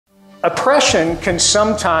Oppression can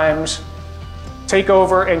sometimes take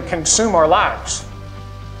over and consume our lives.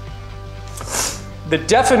 The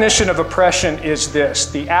definition of oppression is this: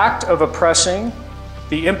 the act of oppressing,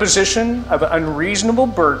 the imposition of unreasonable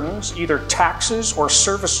burdens, either taxes or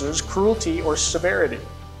services, cruelty or severity.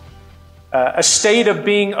 A state of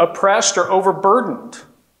being oppressed or overburdened,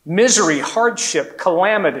 misery, hardship,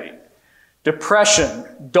 calamity, depression,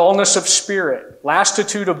 dullness of spirit,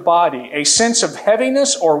 lassitude of body, a sense of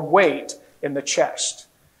heaviness or weight in the chest.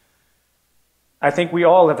 I think we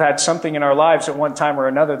all have had something in our lives at one time or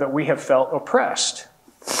another that we have felt oppressed.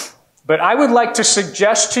 But I would like to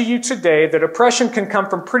suggest to you today that oppression can come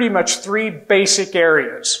from pretty much three basic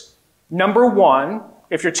areas. Number one,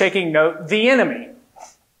 if you're taking note, the enemy,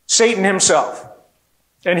 Satan himself,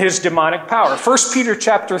 and his demonic power. 1 Peter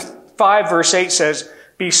chapter 5, verse 8 says,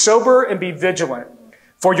 "Be sober and be vigilant,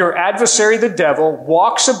 for your adversary the devil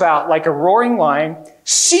walks about like a roaring lion,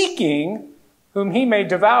 seeking whom he may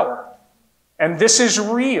devour." And this is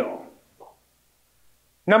real.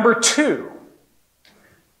 Number two,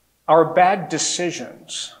 our bad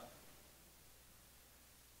decisions.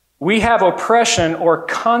 We have oppression or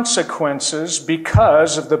consequences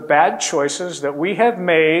because of the bad choices that we have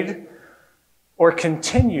made or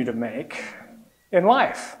continue to make in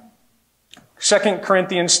life. 2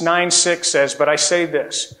 Corinthians 9:6 says, "But I say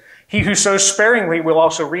this, he who sows sparingly will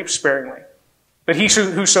also reap sparingly, but he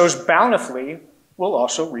who sows bountifully will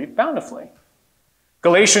also reap bountifully."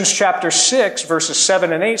 Galatians chapter 6, verses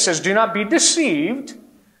 7 and 8 says, "Do not be deceived.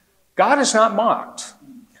 God is not mocked.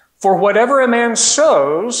 For whatever a man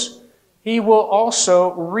sows, he will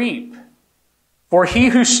also reap. For he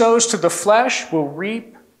who sows to the flesh will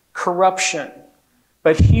reap corruption,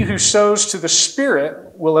 but he who sows to the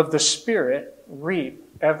Spirit will of the Spirit reap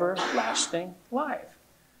everlasting life."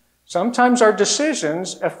 Sometimes our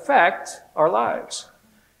decisions affect our lives.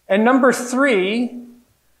 And number three,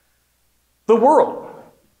 the world.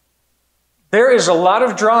 There is a lot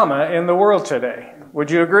of drama in the world today.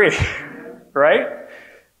 Would you agree? Right?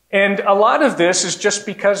 And a lot of this is just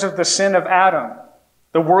because of the sin of Adam.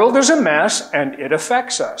 The world is a mess and it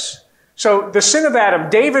affects us. So the sin of Adam,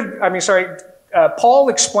 Paul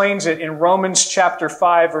explains it in Romans chapter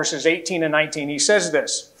 5, verses 18 and 19. He says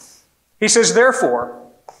this. He says, "Therefore,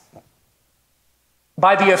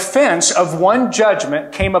 by the offense of one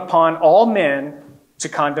judgment came upon all men to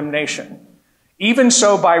condemnation. Even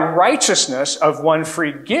so, by righteousness of one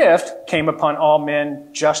free gift came upon all men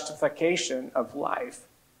justification of life.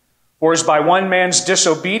 For as by one man's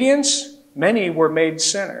disobedience, many were made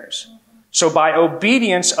sinners. So by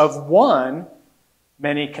obedience of one,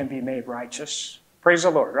 many can be made righteous." Praise the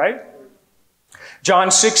Lord, right? John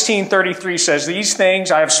 16:33 says, "These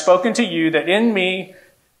things I have spoken to you, that in me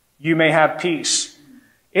you may have peace.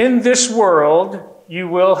 In this world you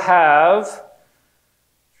will have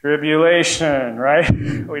tribulation," right?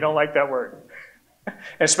 We don't like that word.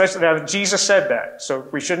 Especially now, Jesus said that, so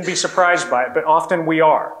we shouldn't be surprised by it, but often we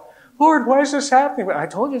are. "Lord, why is this happening?" I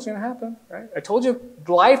told you it's going to happen, right? I told you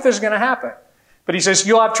life is going to happen. But he says,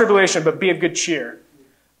 "You'll have tribulation, but be of good cheer.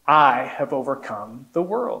 I have overcome the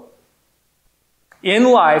world." In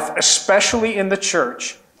life, especially in the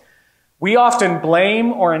church, we often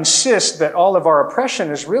blame or insist that all of our oppression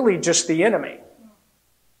is really just the enemy.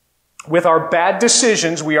 With our bad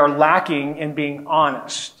decisions, we are lacking in being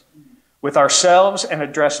honest with ourselves and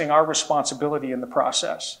addressing our responsibility in the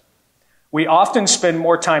process. We often spend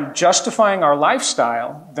more time justifying our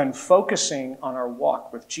lifestyle than focusing on our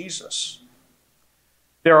walk with Jesus.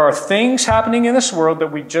 There are things happening in this world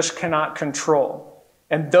that we just cannot control,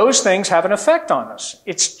 and those things have an effect on us.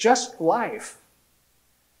 It's just life.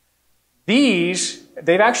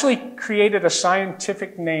 They've actually created a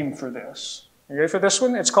scientific name for this. You ready for this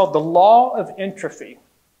one? It's called the law of entropy.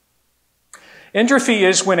 Entropy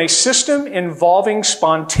is when a system involving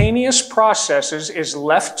spontaneous processes is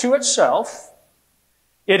left to itself,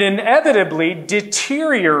 it inevitably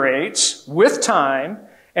deteriorates with time,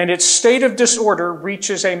 and its state of disorder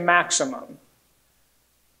reaches a maximum.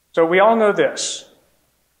 So we all know this.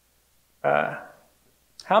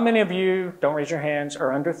 How many of you, don't raise your hands,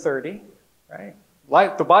 are under 30,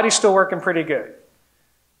 right? The body's still working pretty good.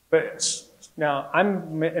 But now,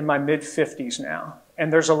 I'm in my mid-50s now,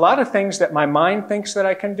 and there's a lot of things that my mind thinks that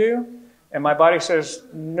I can do, and my body says,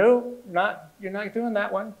 "No, you're not doing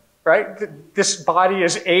that one," right? This body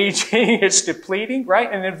is aging, it's depleting,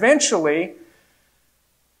 right? And eventually,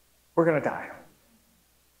 we're going to die.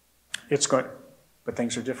 But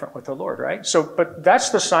things are different with the Lord, right? But that's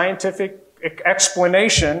the scientific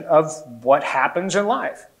explanation of what happens in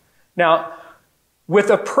life. Now, with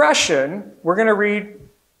oppression, we're going to read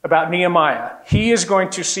about Nehemiah. He is going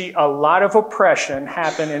to see a lot of oppression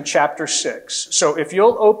happen in chapter 6. So if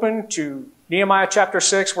you'll open to Nehemiah chapter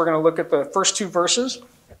 6, we're going to look at the first 2 verses.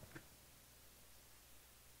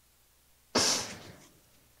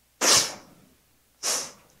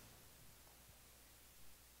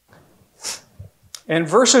 In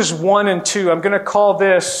verses 1 and 2, I'm going to call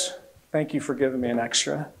this, thank you for giving me an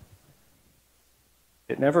extra.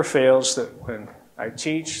 It never fails that when I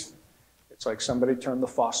teach, it's like somebody turned the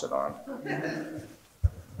faucet on.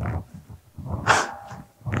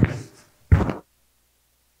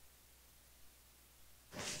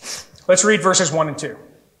 Let's read verses 1 and 2.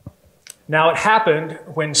 Now it happened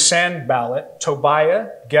when Sanballat, Tobiah,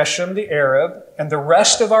 Geshem the Arab, and the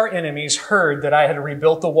rest of our enemies heard that I had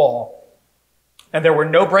rebuilt the wall, and there were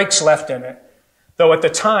no breaks left in it, though at the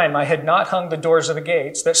time I had not hung the doors of the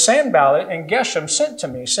gates, that Sanballat and Geshem sent to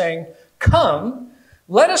me, saying, Come,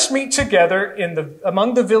 let us meet together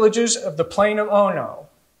among the villages of the plain of Ono.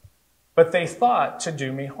 But they thought to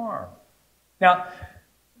do me harm. Now,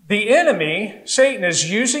 the enemy, Satan,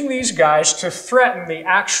 is using these guys to threaten the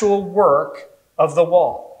actual work of the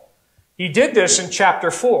wall. He did this in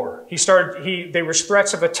chapter 4. There was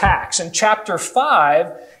threats of attacks. In chapter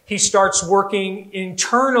 5, he starts working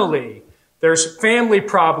internally. There's family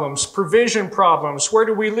problems, provision problems, where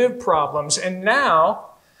do we live problems. And now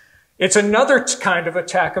it's another kind of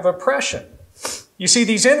attack of oppression. You see,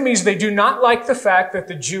 these enemies, they do not like the fact that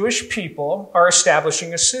the Jewish people are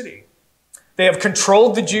establishing a city. They have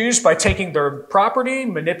controlled the Jews by taking their property,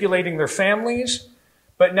 manipulating their families.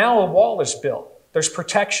 But now a wall is built. There's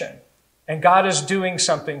protection. And God is doing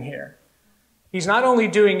something here. He's not only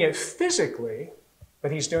doing it physically,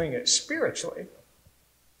 but he's doing it spiritually.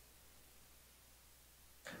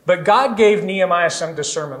 But God gave Nehemiah some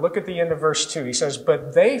discernment. Look at the end of verse 2. He says,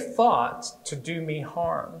 But they thought to do me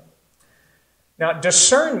harm. Now,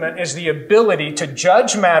 discernment is the ability to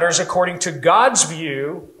judge matters according to God's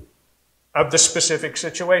view of the specific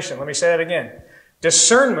situation. Let me say that again.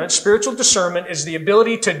 Discernment, spiritual discernment, is the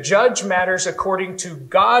ability to judge matters according to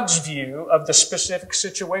God's view of the specific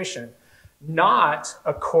situation, not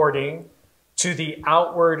according to the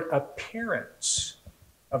outward appearance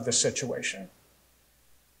of the situation.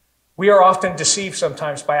 We are often deceived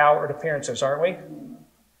sometimes by outward appearances, aren't we?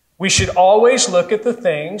 We should always look at the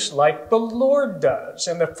things like the Lord does.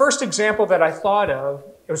 And the first example that I thought of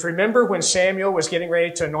was, remember when Samuel was getting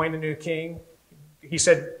ready to anoint a new king? He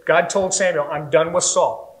said, God told Samuel, I'm done with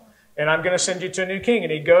Saul, and I'm going to send you to a new king.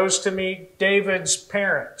 And he goes to meet David's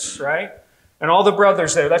parents, right? And all the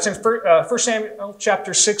brothers there. That's in 1 Samuel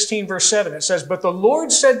chapter 16, verse 7. It says, But the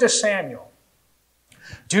Lord said to Samuel,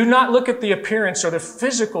 Do not look at the appearance or the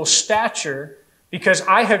physical stature, because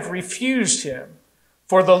I have refused him.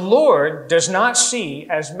 For the Lord does not see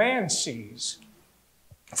as man sees.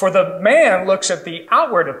 For the man looks at the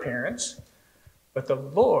outward appearance, but the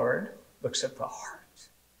Lord looks at the heart.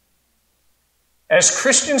 As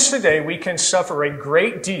Christians today, we can suffer a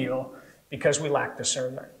great deal because we lack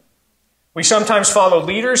discernment. We sometimes follow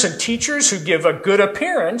leaders and teachers who give a good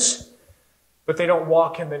appearance, but they don't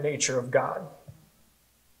walk in the nature of God.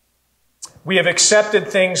 We have accepted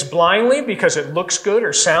things blindly because it looks good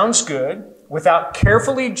or sounds good, without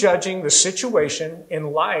carefully judging the situation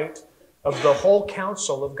in light of the whole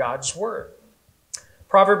counsel of God's word.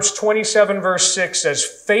 Proverbs 27 verse 6 says,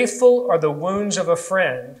 Faithful are the wounds of a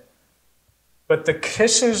friend, but the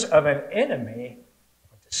kisses of an enemy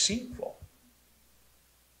are deceitful.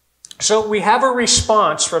 So we have a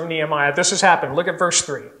response from Nehemiah. This has happened. Look at verse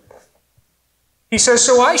 3. He says,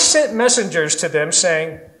 So I sent messengers to them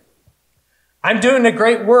saying, I'm doing a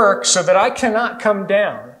great work so that I cannot come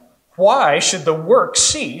down. Why should the work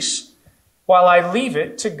cease while I leave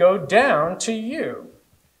it to go down to you?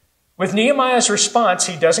 With Nehemiah's response,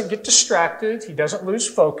 he doesn't get distracted. He doesn't lose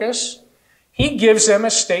focus. He gives them a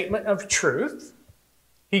statement of truth.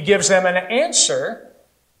 He gives them an answer,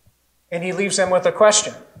 and he leaves them with a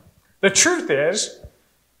question. The truth is,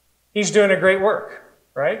 he's doing a great work,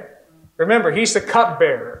 right? Remember, he's the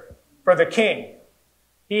cupbearer for the king.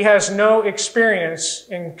 He has no experience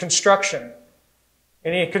in construction.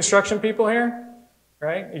 Any construction people here?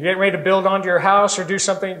 Right? You're getting ready to build onto your house or do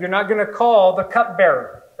something, you're not going to call the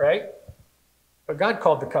cupbearer, right? But God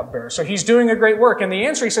called the cupbearer. So he's doing a great work. And the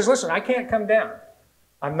answer, he says, listen, I can't come down.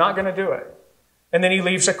 I'm not going to do it. And then he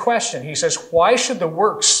leaves a question. He says, why should the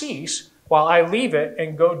work cease while I leave it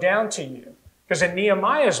and go down to you? Because in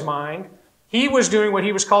Nehemiah's mind, he was doing what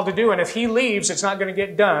he was called to do. And if he leaves, it's not going to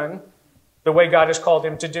get done the way God has called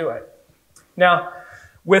him to do it. Now,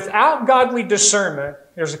 without godly discernment,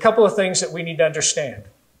 there's a couple of things that we need to understand.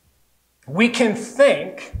 We can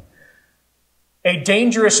think A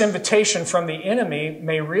dangerous invitation from the enemy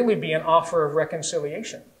may really be an offer of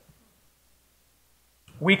reconciliation.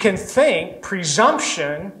 We can think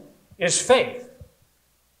presumption is faith.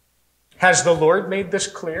 Has the Lord made this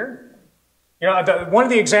clear? You know, one of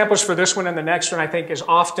the examples for this one and the next one, I think, is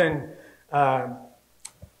often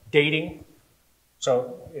dating.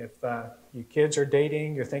 So if you kids are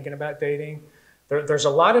dating, you're thinking about dating, there's a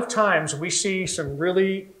lot of times we see some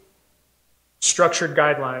really structured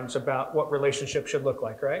guidelines about what relationships should look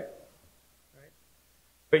like, right?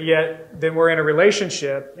 But yet, then we're in a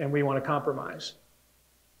relationship and we want to compromise.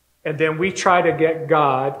 And then we try to get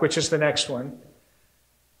God, which is the next one.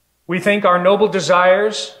 We think our noble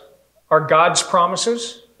desires are God's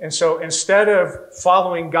promises. And so instead of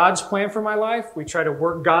following God's plan for my life, we try to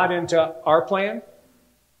work God into our plan,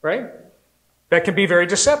 right? That can be very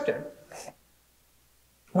deceptive.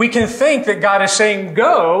 We can think that God is saying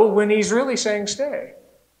go when he's really saying stay,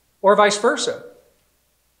 or vice versa,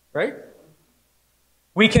 right?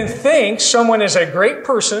 We can think someone is a great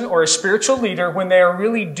person or a spiritual leader when they are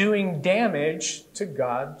really doing damage to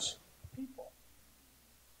God's people.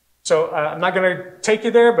 So I'm not going to take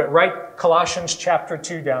you there, but write Colossians chapter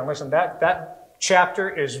 2 down. Listen, that chapter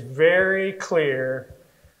is very clear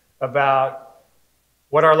about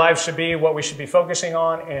what our lives should be, what we should be focusing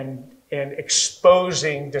on, and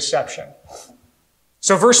exposing deception.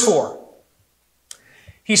 So verse 4,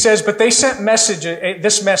 he says, but they sent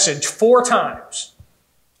this message 4 times,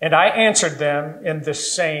 and I answered them in the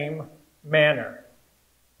same manner.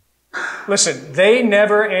 Listen, they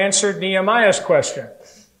never answered Nehemiah's question.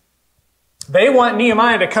 They want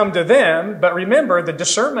Nehemiah to come to them, but remember the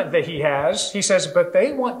discernment that he has. He says, but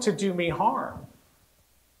they want to do me harm.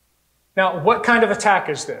 Now, what kind of attack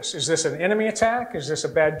is this? Is this an enemy attack? Is this a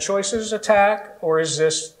bad choices attack? Or is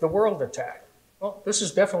this the world attack? Well, this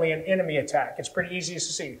is definitely an enemy attack. It's pretty easy to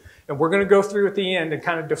see. And we're going to go through at the end and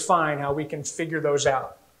kind of define how we can figure those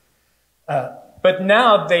out. But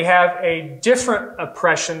now they have a different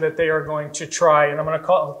oppression that they are going to try. And I'm going to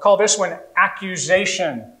call this one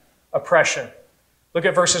accusation oppression. Look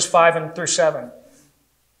at verses 5 through 7.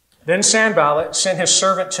 Then Sanballat sent his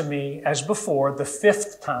servant to me as before the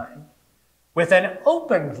 5th time, with an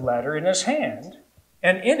opened letter in his hand,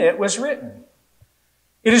 and in it was written,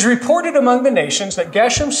 it is reported among the nations that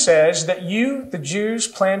Geshem says that you, the Jews,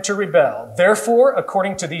 plan to rebel. Therefore,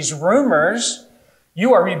 according to these rumors,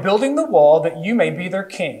 you are rebuilding the wall that you may be their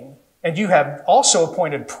king. And you have also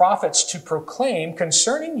appointed prophets to proclaim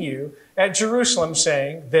concerning you at Jerusalem,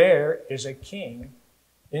 saying, there is a king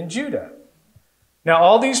in Judah. Now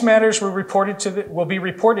all these matters will be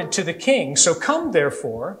reported to the king. So come,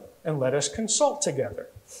 therefore, and let us consult together.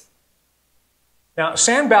 Now,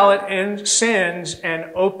 Sanballat sends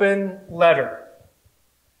an open letter.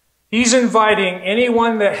 He's inviting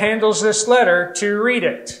anyone that handles this letter to read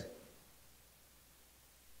it.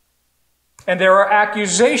 And there are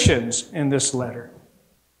accusations in this letter.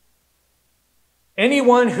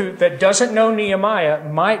 Anyone that doesn't know Nehemiah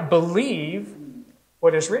might believe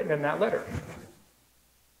what is written in that letter.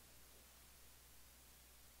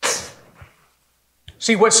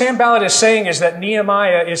 See, what Sanballat is saying is that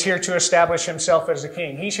Nehemiah is here to establish himself as a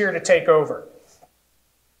king. He's here to take over.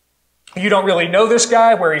 You don't really know this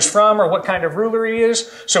guy, where he's from, or what kind of ruler he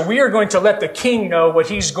is. So we are going to let the king know what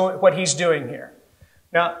he's doing here.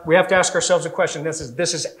 Now, we have to ask ourselves a question. This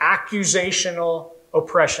is accusational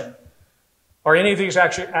oppression. Are any of these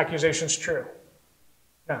accusations true?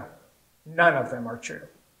 No, none of them are true.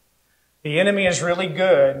 The enemy is really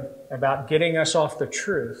good about getting us off the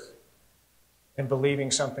truth and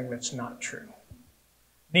believing something that's not true.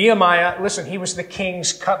 Nehemiah, listen, he was the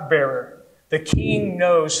king's cupbearer. The king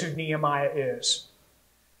knows who Nehemiah is.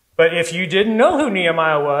 But if you didn't know who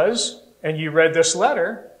Nehemiah was and you read this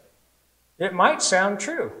letter, it might sound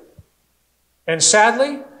true. And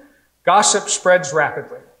sadly, gossip spreads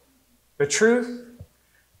rapidly. The truth,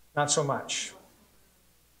 not so much.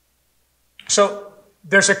 So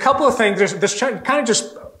there's a couple of things. This kind of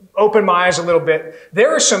just opened my eyes a little bit.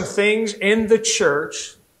 There are some things in the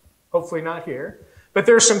church, hopefully not here, but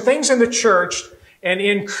there are some things in the church and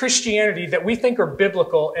in Christianity that we think are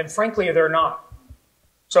biblical, and frankly, they're not.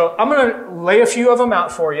 So I'm going to lay a few of them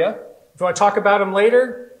out for you. If you want to talk about them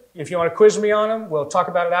later, if you want to quiz me on them, we'll talk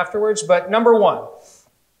about it afterwards. But number one,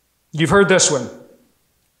 you've heard this one.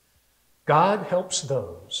 God helps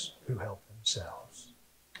those who help themselves.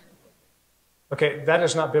 Okay, that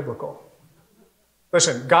is not biblical.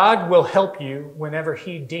 Listen, God will help you whenever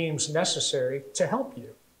he deems necessary to help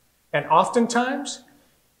you. And oftentimes,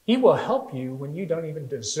 he will help you when you don't even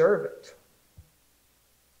deserve it.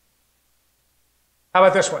 How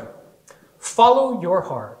about this one? Follow your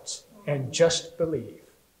heart and just believe.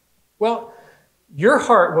 Well, your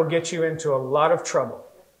heart will get you into a lot of trouble,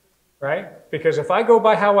 right? Because if I go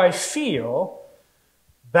by how I feel,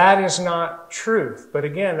 that is not truth. But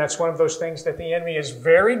again, that's one of those things that the enemy is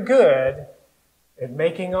very good at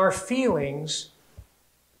making our feelings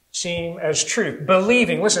seem as truth.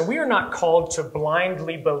 Believing. Listen, we are not called to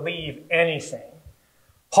blindly believe anything.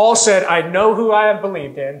 Paul said, I know who I have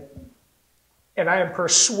believed in, and I am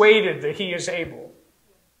persuaded that he is able.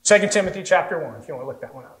 2 Timothy chapter 1, if you want to look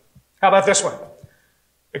that one up. How about this one?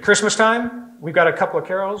 At Christmas time, we've got a couple of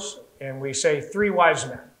carols, and we say 3 wise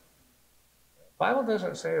men. The Bible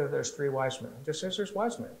doesn't say that there's 3 wise men. It just says there's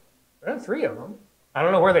wise men. There are 3 of them. I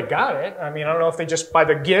don't know where they got it. I mean, I don't know if they just buy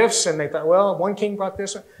the gifts and they thought, well, one king brought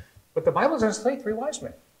this. But the Bible doesn't say 3 wise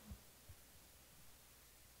men.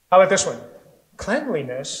 How about this one?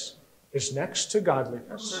 Cleanliness is next to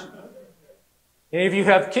godliness. Any of you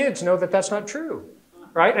have kids know that that's not true,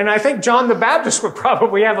 right? And I think John the Baptist would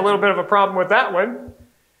probably have a little bit of a problem with that one.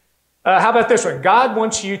 How about this one? God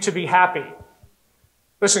wants you to be happy.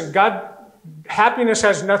 Listen, happiness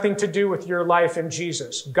has nothing to do with your life in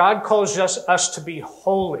Jesus. God calls us to be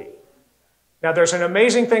holy. Now, there's an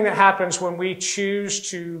amazing thing that happens when we choose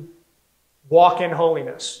to walk in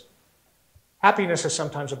holiness. Happiness is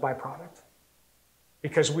sometimes a byproduct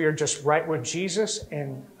because we are just right with Jesus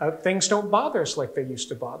and things don't bother us like they used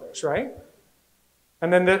to bother us, right?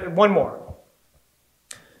 And then one more.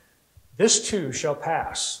 This too shall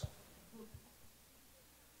pass.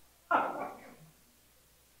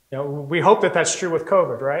 You know, we hope that that's true with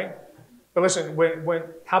COVID, right? But listen,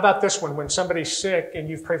 how about this one? When somebody's sick and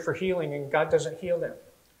you've prayed for healing and God doesn't heal them.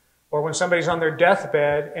 Or when somebody's on their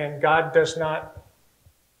deathbed and God does not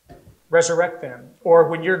resurrect them. Or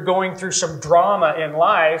when you're going through some drama in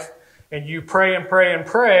life and you pray and pray and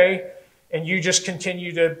pray and you just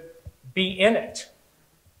continue to be in it.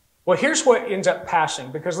 Well, here's what ends up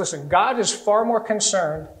passing. Because listen, God is far more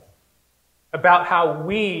concerned about how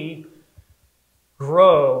we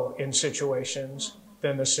grow in situations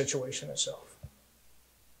than the situation itself.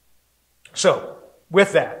 So,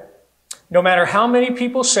 with that, no matter how many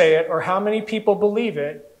people say it or how many people believe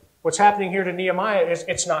it, what's happening here to Nehemiah is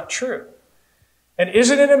it's not true. And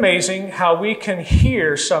isn't it amazing how we can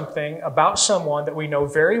hear something about someone that we know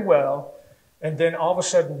very well and then all of a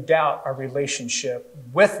sudden doubt our relationship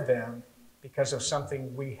with them because of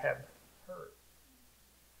something we have heard?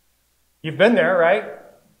 You've been there, right?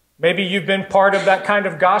 Maybe you've been part of that kind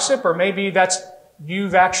of gossip, or maybe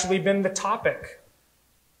you've actually been the topic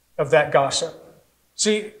of that gossip.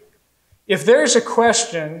 See, if there's a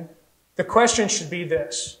question, the question should be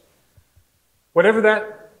this. Whatever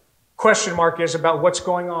that question mark is about what's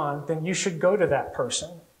going on, then you should go to that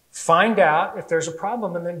person, find out if there's a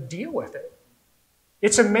problem, and then deal with it.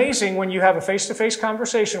 It's amazing when you have a face-to-face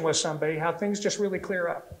conversation with somebody how things just really clear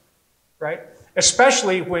up, right?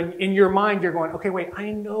 Especially when in your mind you're going, okay, wait,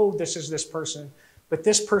 I know this is this person, but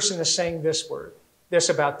this person is saying this word, this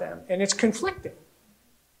about them, and it's conflicting.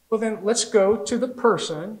 Well, then let's go to the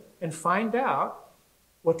person and find out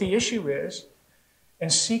what the issue is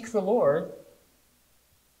and seek the Lord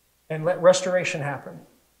and let restoration happen.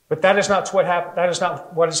 But that is not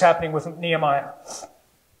what is happening with Nehemiah.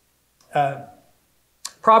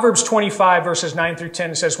 Proverbs 25, verses 9 through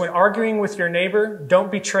 10 says, when arguing with your neighbor,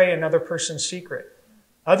 don't betray another person's secret.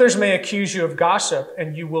 Others may accuse you of gossip,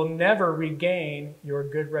 and you will never regain your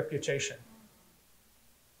good reputation.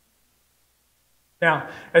 Now,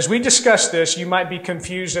 as we discuss this, you might be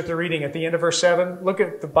confused at the reading at the end of verse 7. Look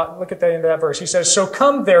at the end of that verse. He says, so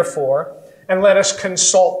come, therefore, and let us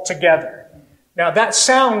consult together. Now, that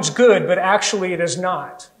sounds good, but actually it is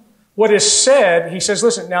not. What is said, he says,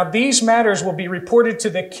 listen, now these matters will be reported to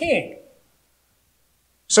the king.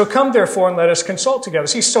 So come, therefore, and let us consult together.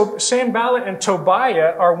 See, so Sanballat and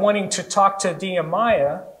Tobiah are wanting to talk to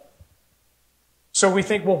Nehemiah. So we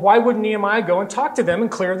think, well, why wouldn't Nehemiah go and talk to them and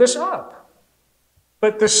clear this up?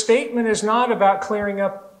 But the statement is not about clearing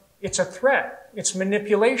up. It's a threat. It's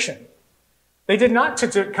manipulation. They did not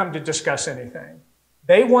come to discuss anything.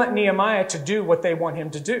 They want Nehemiah to do what they want him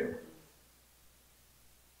to do.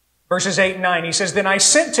 Verses 8 and 9, he says, then I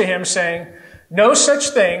sent to him saying, no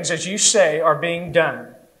such things as you say are being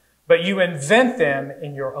done, but you invent them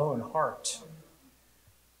in your own heart.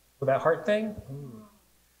 Well, that heart thing?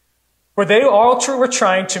 For they all were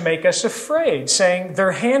trying to make us afraid, saying,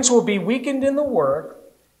 their hands will be weakened in the work,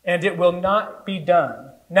 and it will not be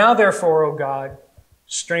done. Now, therefore, O God,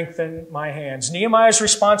 strengthen my hands. Nehemiah's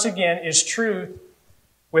response again is truth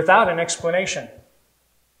without an explanation.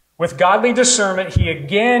 With godly discernment, he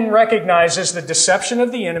again recognizes the deception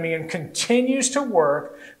of the enemy and continues to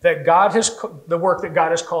work the work that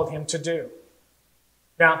God has called him to do.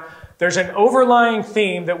 Now, there's an overlying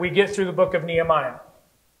theme that we get through the book of Nehemiah.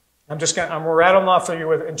 I'm rattling off for you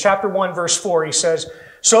with it. In chapter 1, verse 4, he says,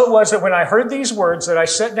 "So it was that when I heard these words that I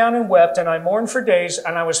sat down and wept, and I mourned for days,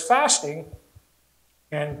 and I was fasting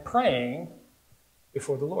and praying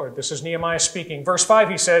before the Lord." This is Nehemiah speaking. Verse 5,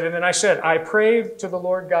 he said, "And then I said, I prayed to the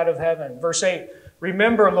Lord God of heaven." Verse 8,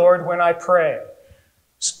 "Remember, Lord, when I pray."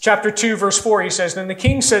 Chapter 2, verse 4, he says, "Then the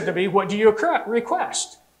king said to me, what do you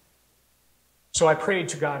request? So I prayed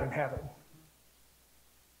to God in heaven."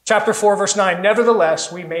 Chapter 4, verse 9,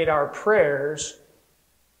 "Nevertheless, we made our prayers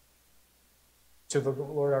to the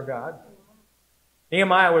Lord our God."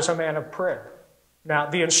 Nehemiah was a man of prayer. Now,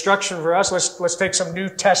 the instruction for us, let's take some New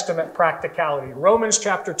Testament practicality. Romans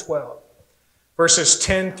chapter 12, verses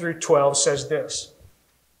 10 through 12 says this.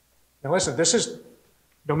 Now listen,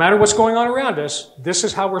 no matter what's going on around us, this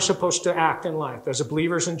is how we're supposed to act in life as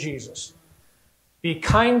believers in Jesus. "Be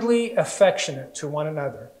kindly affectionate to one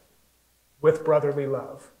another with brotherly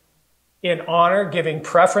love, in honor, giving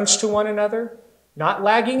preference to one another, not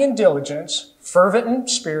lagging in diligence, fervent in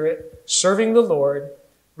spirit, serving the Lord,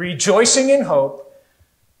 rejoicing in hope,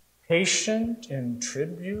 patient in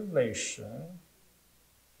tribulation,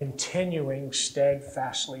 continuing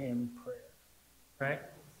steadfastly in prayer." Right?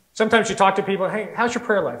 Sometimes you talk to people, "Hey, how's your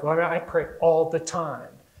prayer life?" "Well, I pray all the time."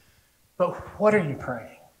 But what are you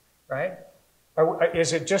praying? Right? Or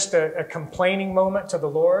is it just a complaining moment to the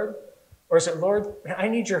Lord? Or is it, "Lord, I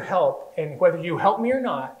need your help, and whether you help me or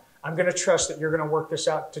not, I'm going to trust that you're going to work this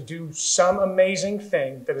out to do some amazing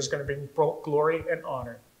thing that is going to bring glory and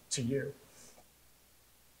honor to you."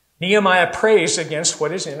 Nehemiah prays against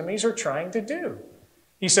what his enemies are trying to do.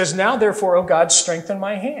 He says, "Now, therefore, O God, strengthen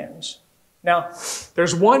my hands." Now,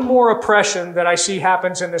 there's one more oppression that I see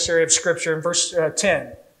happens in this area of Scripture in verse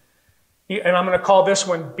 10. And I'm going to call this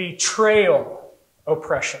one betrayal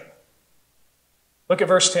oppression. Look at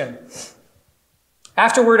verse 10.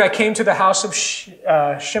 "Afterward, I came to the house of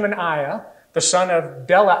Shemaiah, the son of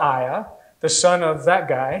Delaiah, the son of that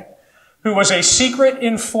guy, who was a secret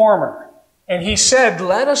informer. And he said,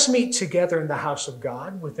 'Let us meet together in the house of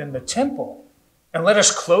God within the temple, and let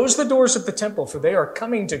us close the doors of the temple, for they are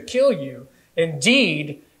coming to kill you.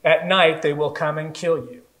 Indeed, at night they will come and kill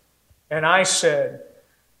you.' And I said,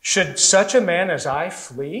 'Should such a man as I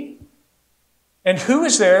flee? And who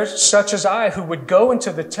is there such as I who would go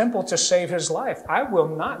into the temple to save his life? I will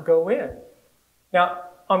not go in.'" Now,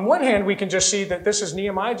 on one hand, we can just see that this is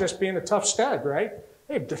Nehemiah just being a tough stud, right?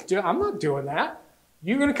 "Hey, I'm not doing that.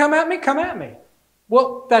 You're going to come at me? Come at me."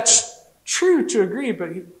 Well, that's true to agree, but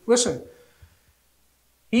listen.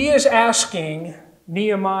 He is asking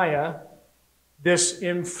Nehemiah, this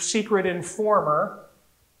secret informer,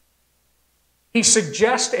 he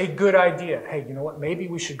suggests a good idea. "Hey, you know what? Maybe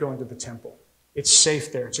we should go into the temple. It's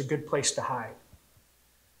safe there. It's a good place to hide."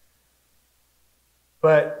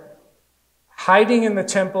 But hiding in the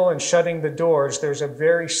temple and shutting the doors, there's a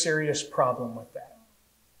very serious problem with that.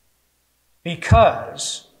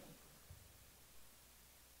 Because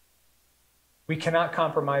we cannot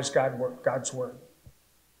compromise God's word.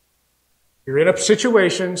 You're in a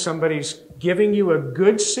situation, somebody's giving you a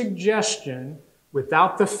good suggestion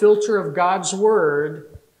without the filter of God's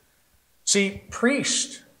word. See,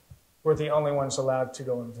 priests were the only ones allowed to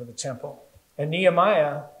go into the temple. And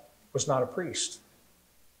Nehemiah was not a priest.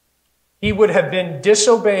 He would have been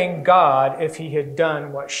disobeying God if he had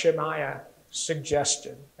done what Shemaiah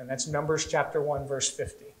suggested. And that's Numbers chapter 1, verse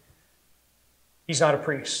 50. He's not a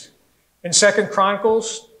priest. In 2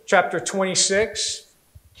 Chronicles chapter 26,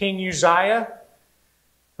 King Uzziah,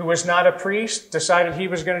 who was not a priest, decided he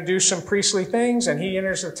was going to do some priestly things, and he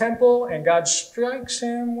enters the temple, and God strikes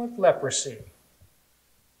him with leprosy.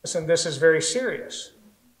 Listen, this is very serious.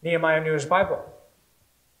 Nehemiah knew his Bible.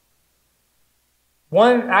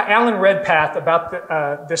 Alan Redpath,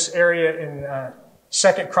 about this area in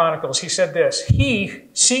 2 Chronicles, he said this: "He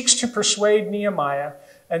seeks to persuade Nehemiah,"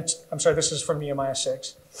 and I'm sorry, this is from Nehemiah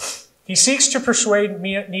 6. "He seeks to persuade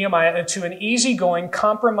Nehemiah into an easygoing,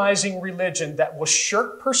 compromising religion that will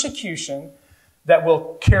shirk persecution, that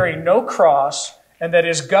will carry no cross, and that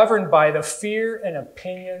is governed by the fear and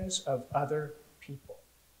opinions of other people."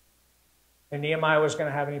 And Nehemiah was going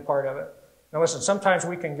to have any part of it. Now listen, sometimes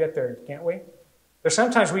we can get there, can't we? There's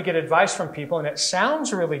sometimes we get advice from people, and it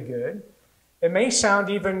sounds really good. It may sound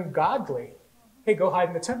even godly. "Hey, go hide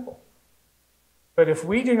in the temple." But if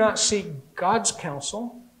we do not seek God's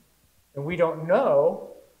counsel, and we don't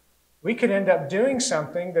know, we could end up doing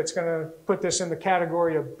something that's going to put this in the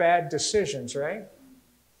category of bad decisions, right?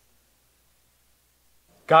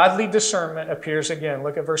 Godly discernment appears again.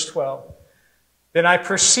 Look at verse 12. Then I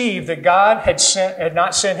perceived that God had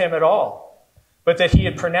not sent him at all, but that he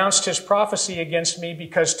had pronounced his prophecy against me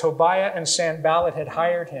because Tobiah and Sanballat had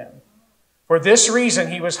hired him. For this reason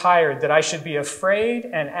he was hired, that I should be afraid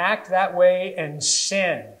and act that way and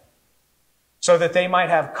sin, so that they might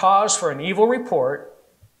have cause for an evil report,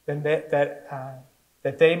 and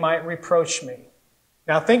that they might reproach me.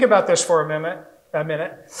 Now think about this for a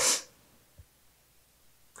minute.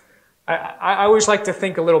 I always like to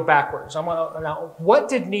think a little backwards. Now, what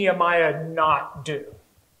did Nehemiah not do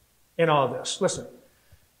in all this? Listen,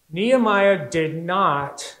 Nehemiah did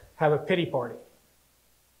not have a pity party.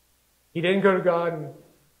 He didn't go to God and,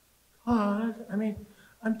 God,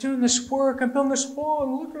 I'm doing this work, I'm building this wall,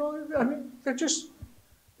 and look at all this.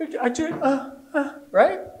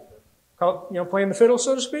 Right? Playing the fiddle,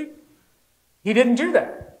 so to speak. He didn't do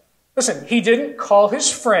that. Listen, he didn't call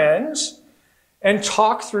his friends and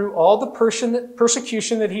talk through all the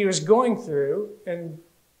persecution that he was going through and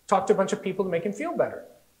talk to a bunch of people to make him feel better.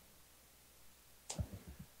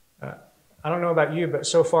 I don't know about you, but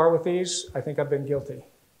so far with these, I think I've been guilty.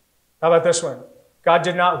 How about this one? God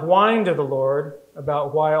did not whine to the Lord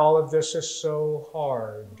about why all of this is so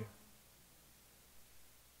hard.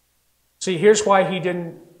 See, here's why he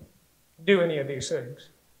didn't do any of these things.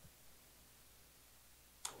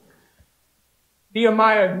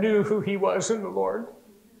 Nehemiah knew who he was in the Lord.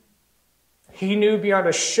 He knew beyond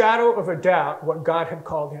a shadow of a doubt what God had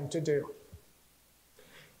called him to do.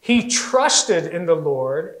 He trusted in the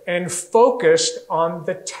Lord and focused on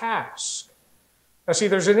the task. Now see,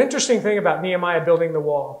 there's an interesting thing about Nehemiah building the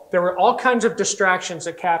wall. There were all kinds of distractions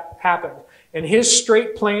that happened, and his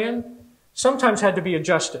straight plan sometimes had to be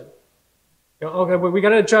adjusted. Okay, well, we got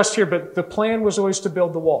to adjust here, but the plan was always to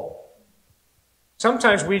build the wall.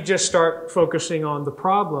 Sometimes we just start focusing on the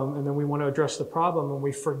problem, and then we want to address the problem, and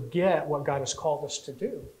we forget what God has called us to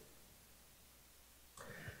do.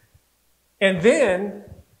 And then,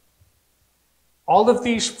 all of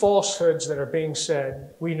these falsehoods that are being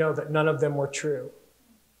said, we know that none of them were true.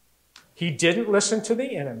 He didn't listen to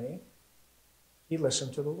the enemy. He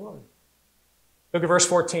listened to the Lord. Look at verse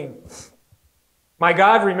 14. My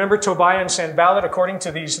God, remember Tobiah and Sanballat according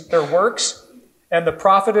to their works, and the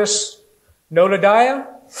prophetess Noadiah,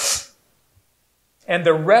 and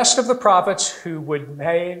the rest of the prophets who would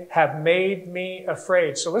have made me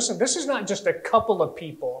afraid. So listen, this is not just a couple of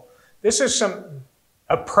people. This is some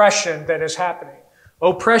oppression that is happening.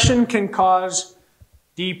 Oppression can cause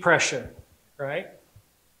depression, right?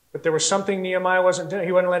 But there was something Nehemiah wasn't doing.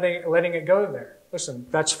 He wasn't letting it go there. Listen,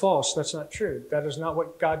 that's false. That's not true. That is not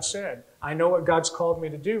what God said. I know what God's called me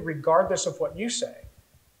to do, regardless of what you say.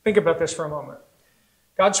 Think about this for a moment.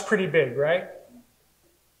 God's pretty big, right?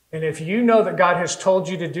 And if you know that God has told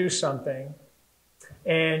you to do something,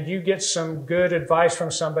 and you get some good advice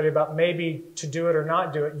from somebody about maybe to do it or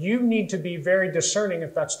not do it, you need to be very discerning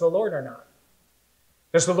if that's the Lord or not.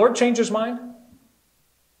 Does the Lord change his mind?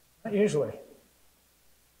 Not usually.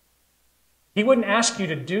 He wouldn't ask you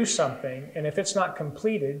to do something, and if it's not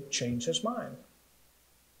completed, change his mind.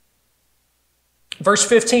 Verse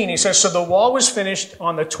 15, he says, so the wall was finished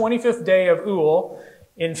on the 25th day of Ul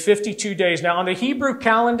in 52 days. Now, on the Hebrew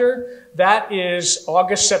calendar, that is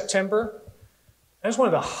August, September. That's one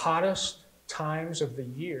of the hottest times of the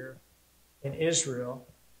year in Israel.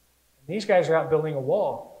 And these guys are out building a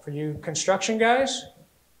wall. For you construction guys,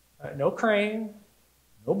 no crane,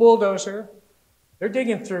 no bulldozer. They're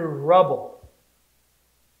digging through rubble.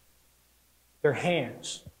 Their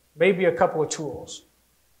hands, maybe a couple of tools,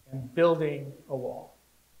 and building a wall.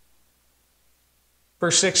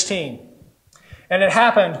 Verse 16. And it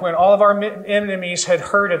happened when all of our enemies had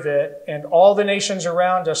heard of it, and all the nations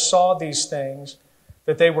around us saw these things,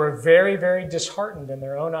 that they were very, very disheartened in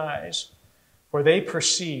their own eyes, for they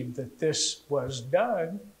perceived that this was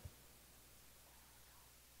done.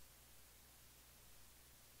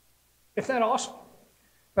 Isn't that awesome?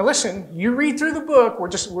 Now listen, you read through the book,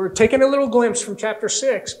 we're taking a little glimpse from chapter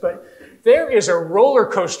 6, but there is a roller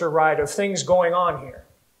coaster ride of things going on here.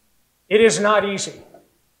 It is not easy,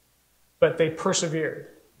 but they persevered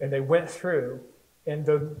and they went through, and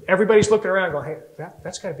everybody's looking around going, hey,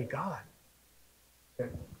 that's got to be God.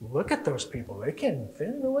 Look at those people.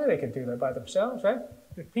 There's no way they can do that by themselves, right?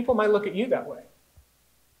 People might look at you that way.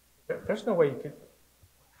 There's no way you could.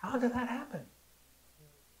 How did that happen?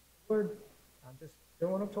 Lord, I'm just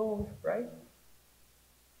doing what I'm told, right?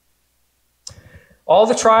 All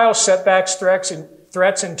the trials, setbacks,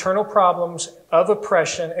 threats, internal problems of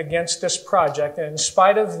oppression against this project, and in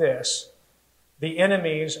spite of this, the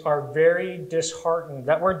enemies are very disheartened.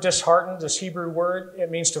 That word disheartened, this Hebrew word, it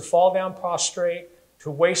means to fall down prostrate,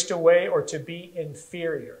 to waste away, or to be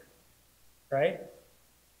inferior. Right?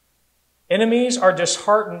 Enemies are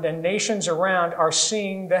disheartened, and nations around are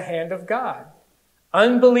seeing the hand of God.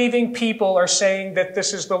 Unbelieving people are saying that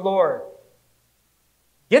this is the Lord.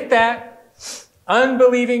 Get that?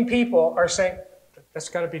 Unbelieving people are saying, that's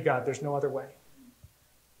got to be God. There's no other way.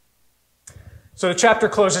 So the chapter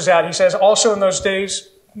closes out. He says, also in those days,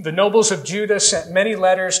 the nobles of Judah sent many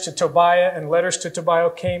letters to Tobiah, and letters to Tobiah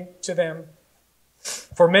came to them.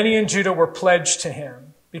 For many in Judah were pledged to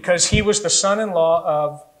him, because he was the son-in-law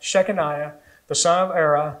of Shechaniah, the son of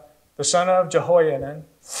Erah, the son of Jehoianan,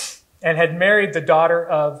 and had married the daughter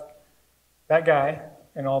of that guy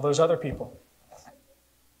and all those other people.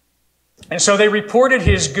 And so they reported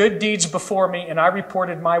his good deeds before me, and I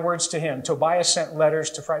reported my words to him. Tobiah sent letters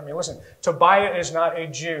to frighten me. Listen, Tobiah is not a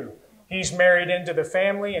Jew. He's married into the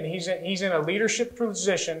family, and he's in a leadership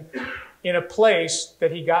position in a place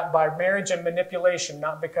that he got by marriage and manipulation,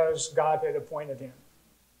 not because God had appointed him.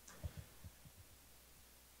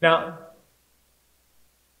 Now,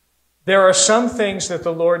 there are some things that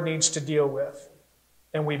the Lord needs to deal with,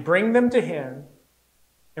 and we bring them to him,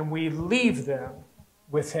 and we leave them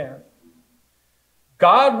with him.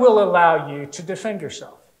 God will allow you to defend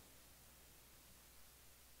yourself.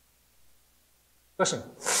 Listen,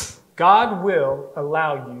 God will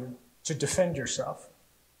allow you to defend yourself,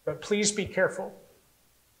 but please be careful.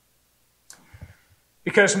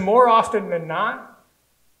 Because more often than not,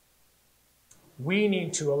 we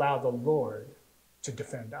need to allow the Lord to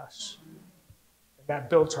defend us. That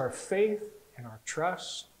builds our faith and our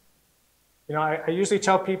trust. You know, I usually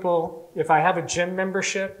tell people, if I have a gym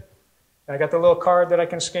membership, I got the little card that I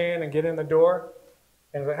can scan and get in the door.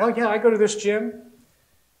 And like, oh yeah, I go to this gym,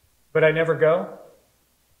 but I never go.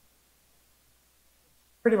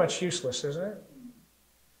 Pretty much useless, isn't it?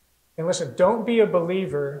 And listen, don't be a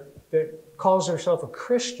believer that calls herself a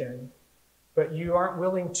Christian, but you aren't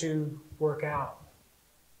willing to work out.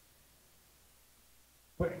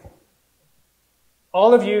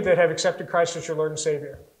 All of you that have accepted Christ as your Lord and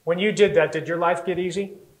Savior, when you did that, did your life get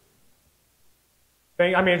easy?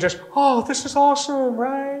 I mean, just, oh, this is awesome,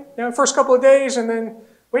 right? You know, first couple of days, and then,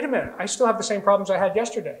 wait a minute, I still have the same problems I had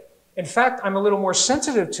yesterday. In fact, I'm a little more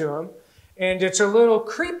sensitive to them, and it's a little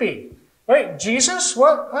creepy. Wait, Jesus?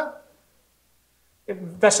 What? Huh?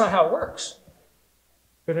 That's not how it works.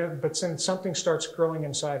 But then something starts growing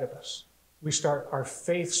inside of us. Our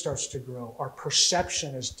faith starts to grow. Our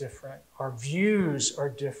perception is different. Our views are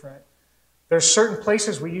different. There's certain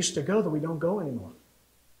places we used to go that we don't go anymore.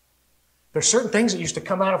 There's certain things that used to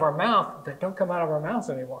come out of our mouth that don't come out of our mouth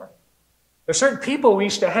anymore. There's certain people we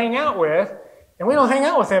used to hang out with, and we don't hang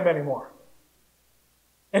out with them anymore.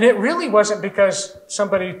 And it really wasn't because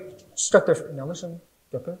somebody stuck their... Now listen,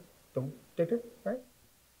 don't take it, right?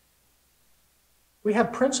 We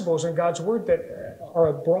have principles in God's Word that are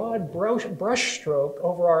a broad brush stroke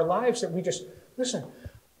over our lives that we just... Listen,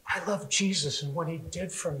 I love Jesus and what he did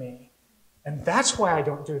for me. And that's why I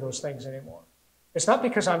don't do those things anymore. It's not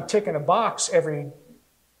because I'm ticking a box every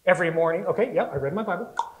morning. Okay, yeah, I read my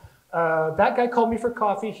Bible. That guy called me for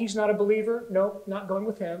coffee. He's not a believer. No, not going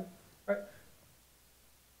with him. Right?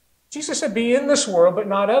 Jesus said, be in this world, but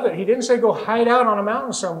not of it. He didn't say go hide out on a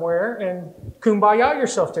mountain somewhere and kumbaya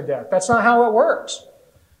yourself to death. That's not how it works.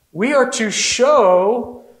 We are to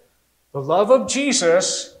show the love of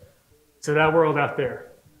Jesus to that world out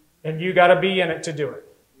there. And you got to be in it to do it.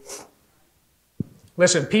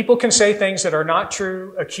 Listen, people can say things that are not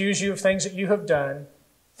true, accuse you of things that you have done,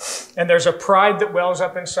 and there's a pride that wells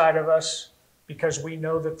up inside of us because we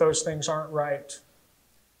know that those things aren't right.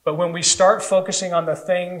 But when we start focusing on the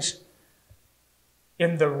things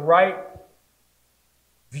in the right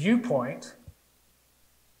viewpoint,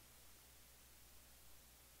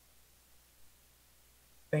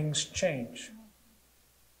 things change.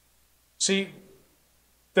 See,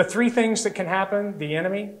 the three things that can happen, the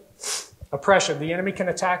enemy, oppression, the enemy can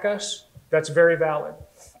attack us. That's very valid.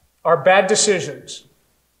 Our bad decisions.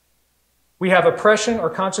 We have oppression or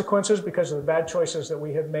consequences because of the bad choices that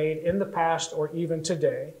we have made in the past or even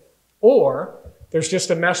today. Or there's just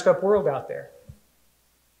a messed up world out there.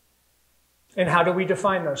 And how do we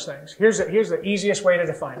define those things? Here's the easiest way to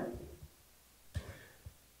define it.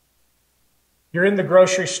 You're in the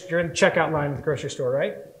checkout line at the grocery store,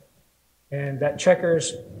 right? And that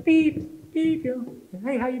checker's beep, beep, you know,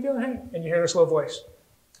 hey, how you doing? Hey. And you hear this little voice.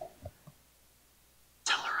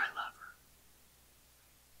 Tell her I love her.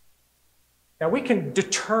 Now we can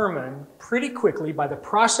determine pretty quickly by the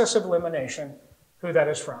process of elimination who that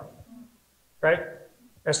is from, right?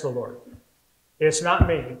 That's the Lord. It's not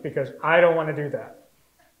me because I don't want to do that,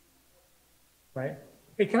 right?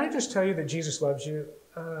 hey, can I just tell you that Jesus loves you?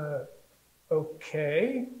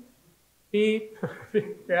 Okay. Beep.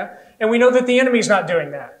 Yeah. And we know that the enemy's not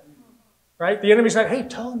doing that. Right? The enemy's not, hey,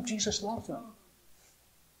 tell him Jesus loves them.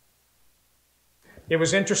 It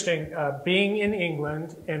was interesting being in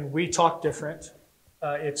England, and we talk different.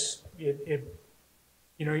 It's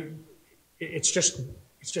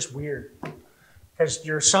just weird because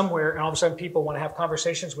you're somewhere, and all of a sudden people want to have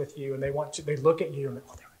conversations with you, and they look at you, and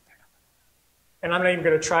oh, they're right there. And I'm not even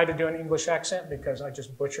going to try to do an English accent because I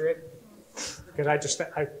just butcher it. Because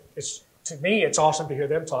to me, it's awesome to hear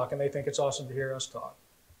them talk, and they think it's awesome to hear us talk.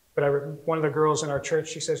 But one of the girls in our church,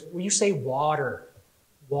 she says, "Will you say water?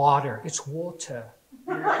 Water. It's water."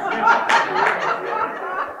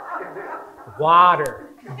 Water.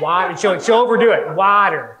 Water. She'll overdo it.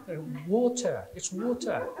 Water. Water. It's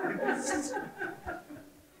water.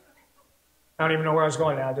 I don't even know where I was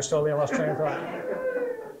going now. I just totally lost train of thought.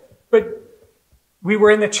 But we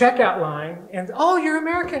were in the checkout line, and, oh, you're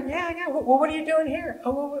American? Yeah. Well, what are you doing here?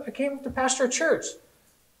 Oh, well, I came to pastor a church.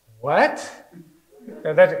 What?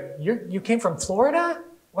 You came from Florida?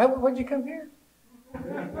 Why did you come here?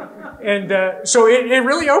 And so it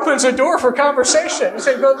really opens a door for conversation. You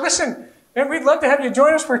say, well, listen, and we'd love to have you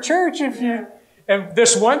join us for church if you... And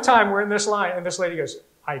this one time we're in this line, and this lady goes,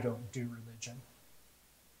 I don't do religion.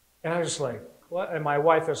 And I was just like, what? And my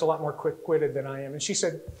wife is a lot more quick-witted than I am. And she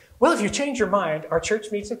said, well, if you change your mind, our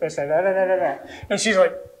church meets at this, and she's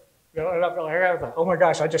like, oh my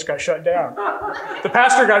gosh, I just got shut down. The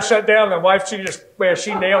pastor got shut down, and the wife,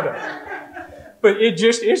 she nailed it. But it's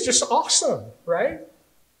just awesome, right?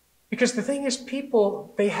 Because the thing is,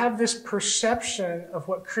 people, they have this perception of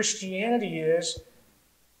what Christianity is.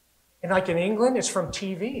 And like in England, it's from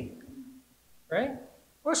TV, right?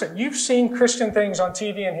 Listen, you've seen Christian things on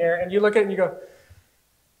TV in here, and you look at it and you go,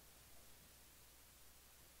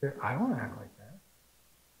 I don't act like that.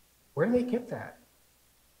 Where do they get that?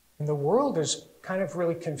 And the world is kind of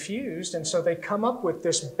really confused, and so they come up with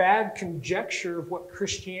this bad conjecture of what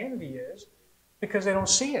Christianity is because they don't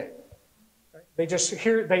see it. Right? They just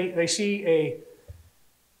hear, they see a...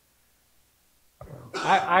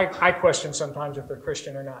 I question sometimes if they're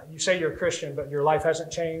Christian or not. You say you're a Christian, but your life hasn't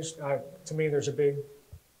changed. To me, there's a big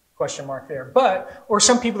question mark there. Or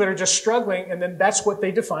some people that are just struggling, and then that's what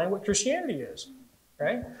they define what Christianity is.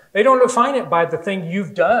 Right? They don't define it by the thing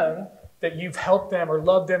you've done, that you've helped them or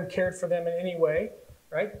loved them, cared for them in any way.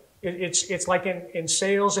 Right? It's like in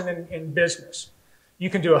sales and in business. You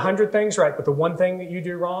can do 100 things right, but the one thing that you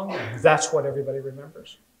do wrong, that's what everybody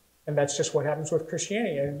remembers. And that's just what happens with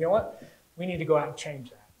Christianity. And you know what? We need to go out and change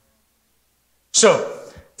that. So,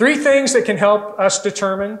 3 things that can help us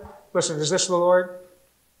determine, listen, is this the Lord?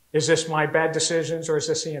 Is this my bad decisions, or is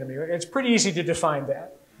this the enemy? It's pretty easy to define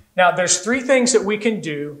that. Now, there's 3 things that we can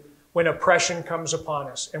do when oppression comes upon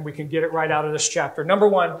us, and we can get it right out of this chapter. Number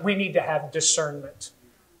 1, we need to have discernment.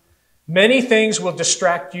 Many things will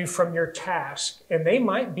distract you from your task, and they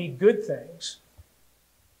might be good things.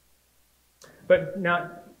 But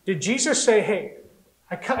now, did Jesus say, hey,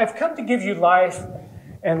 I've come to give you life,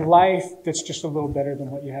 and life that's just a little better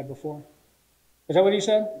than what you had before? Is that what he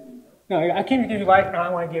said? No, I came to give you life, and I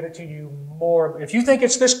want to give it to you more. If you think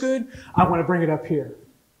it's this good, I want to bring it up here,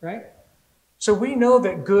 right? So we know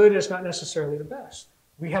that good is not necessarily the best.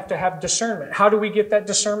 We have to have discernment. How do we get that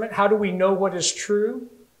discernment? How do we know what is true?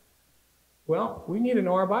 Well, we need to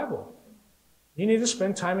know our Bible. You need to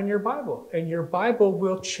spend time in your Bible, and your Bible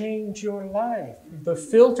will change your life. The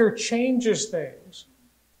filter changes things.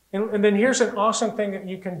 And then here's an awesome thing that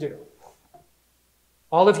you can do.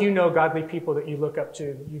 All of you know godly people that you look up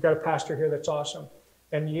to. You've got a pastor here that's awesome.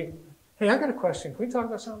 And hey, I got a question. Can we talk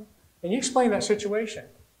about something? And you explain that situation,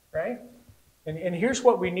 right? And here's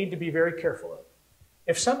what we need to be very careful of.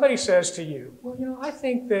 If somebody says to you, well, I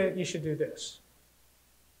think that you should do this,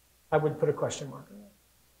 I would put a question mark on it.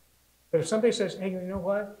 But if somebody says, hey, you know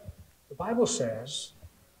what? The Bible says,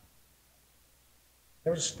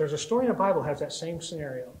 there's a story in the Bible that has that same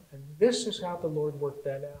scenario. And this is how the Lord worked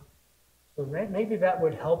that out. So maybe that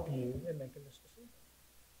would help you in making this decision.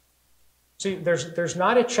 See, there's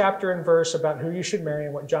not a chapter and verse about who you should marry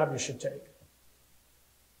and what job you should take.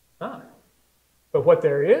 Not. But what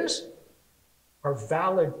there is are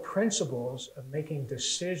valid principles of making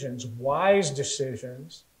decisions, wise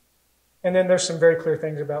decisions. And then there's some very clear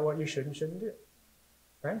things about what you should and shouldn't do.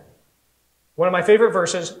 Right? One of my favorite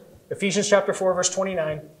verses, Ephesians chapter 4, verse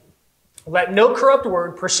 29. Let no corrupt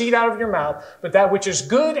word proceed out of your mouth, but that which is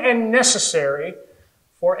good and necessary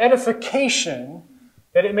for edification,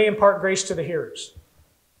 that it may impart grace to the hearers.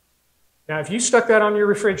 Now, if you stuck that on your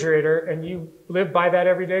refrigerator and you live by that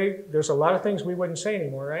every day, there's a lot of things we wouldn't say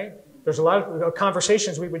anymore, right? There's a lot of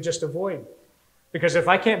conversations we would just avoid. Because if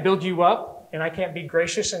I can't build you up and I can't be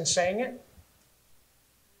gracious in saying it,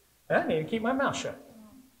 I need to keep my mouth shut.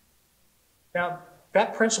 Now,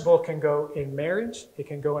 that principle can go in marriage. It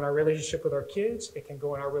can go in our relationship with our kids. It can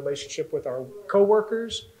go in our relationship with our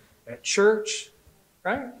coworkers, at church,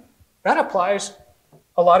 right? That applies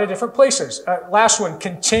a lot of different places. Last one,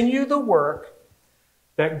 continue the work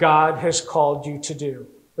that God has called you to do.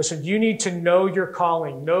 Listen, you need to know your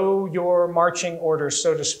calling, know your marching orders,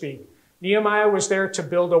 so to speak. Nehemiah was there to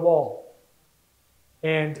build a wall.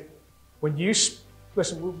 And when you,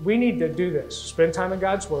 listen, we need to do this. Spend time in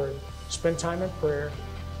God's Word, spend time in prayer,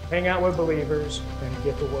 hang out with believers, and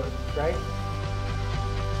get to work, right?